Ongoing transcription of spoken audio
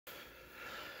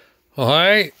Well,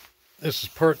 hi, this is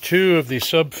part 2 of the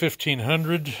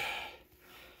Sub1500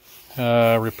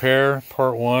 repair.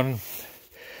 Part 1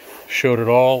 showed it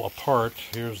all apart.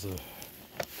 Here's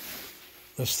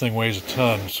this thing weighs a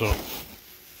ton, so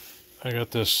I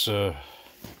got this, there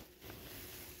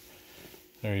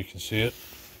you can see it.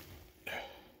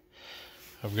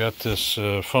 I've got this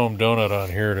foam donut on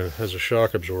here as a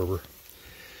shock absorber,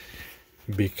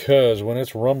 because when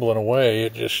it's rumbling away,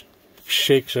 it just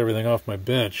shakes everything off my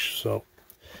bench. So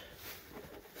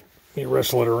let me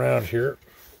wrestle it around here.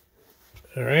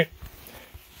 All right.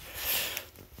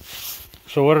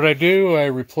 So what did I do? I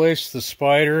replaced the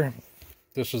spider.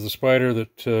 This is the spider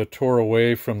that tore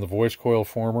away from the voice coil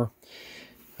former,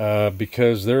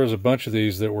 because there was a bunch of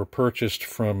these that were purchased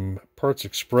from Parts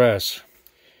Express,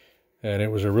 and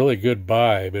it was a really good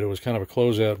buy, but it was kind of a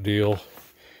closeout deal.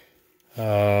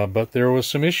 But there was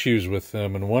some issues with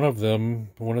them, and one of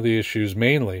the issues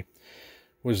mainly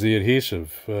was the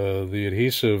adhesive.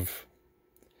 The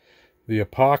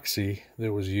epoxy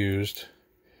that was used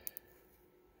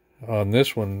on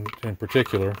this one in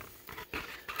particular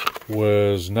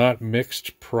was not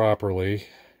mixed properly.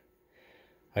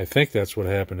 I think that's what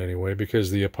happened anyway,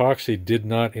 because the epoxy did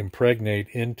not impregnate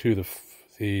into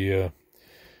the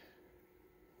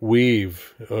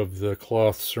weave of the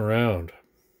cloth surround.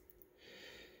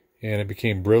 And it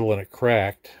became brittle and it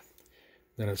cracked.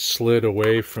 Then it slid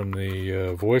away from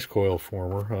the voice coil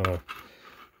former on a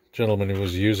gentleman who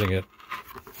was using it,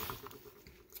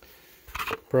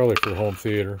 probably for home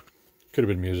theater. Could have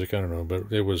been music, I don't know, but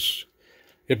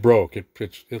it broke.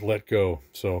 It let go.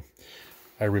 So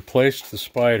I replaced the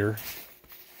spider,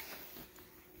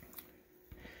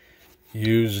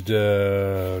 used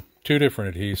 2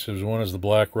 different adhesives. One is the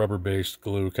black rubber-based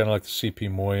glue, kind of like the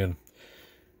CP Moyen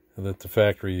that the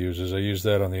factory uses. I used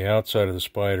that on the outside of the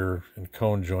spider and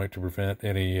cone joint to prevent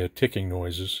any ticking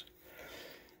noises.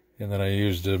 And then I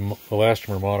used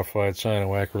elastomer modified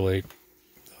cyanoacrylate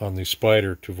on the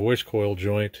spider to voice coil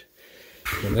joint.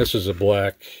 And this is a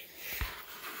black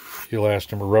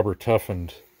elastomer rubber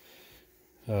toughened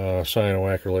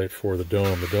cyanoacrylate for the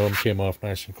dome. The dome came off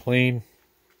nice and clean.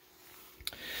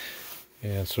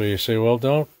 And so you say, well,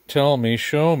 don't tell me,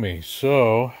 show me.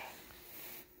 So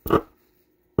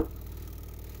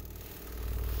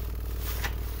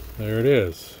there it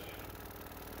is.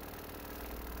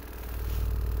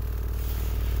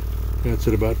 That's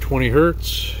at about 20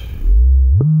 hertz.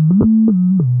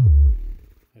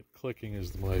 That clicking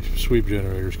is my sweep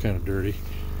generator is kind of dirty.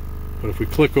 But if we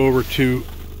click over to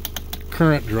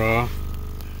current draw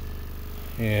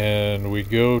and we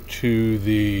go to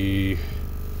the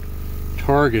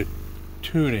target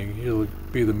tuning, it'll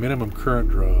be the minimum current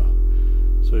draw.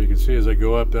 So you can see as I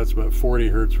go up, that's about 40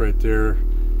 hertz right there.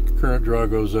 Current draw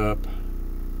goes up.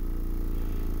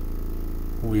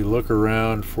 We look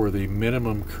around for the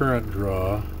minimum current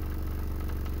draw,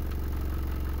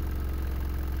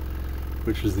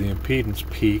 which is the impedance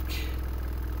peak.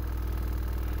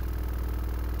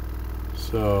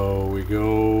 So we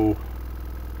go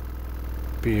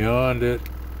beyond it,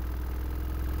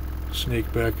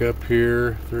 sneak back up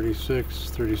here,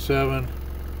 36, 37,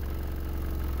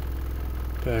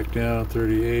 back down,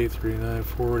 38, 39,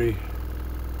 40.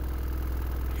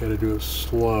 Got to do it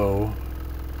slow.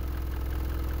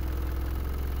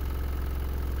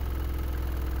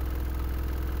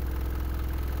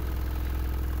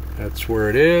 That's where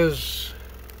it is.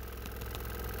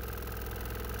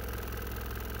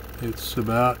 It's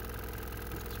about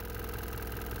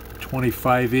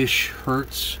 25-ish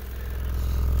hertz.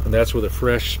 And that's with a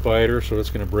fresh spider, so it's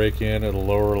going to break in. It'll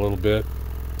lower a little bit.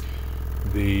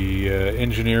 The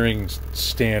engineering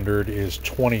standard is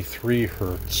 23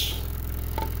 hertz.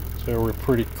 So we're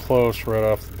pretty close right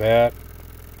off the bat,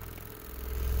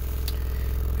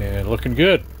 and looking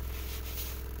good.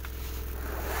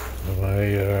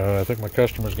 I think my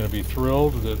customer's going to be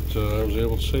thrilled that I was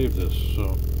able to save this.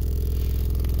 So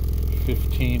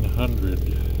 1500,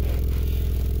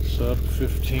 sub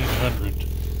 1500,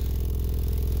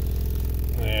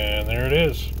 and there it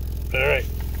is. All right,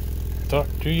 talk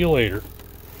to you later.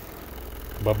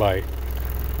 Bye bye.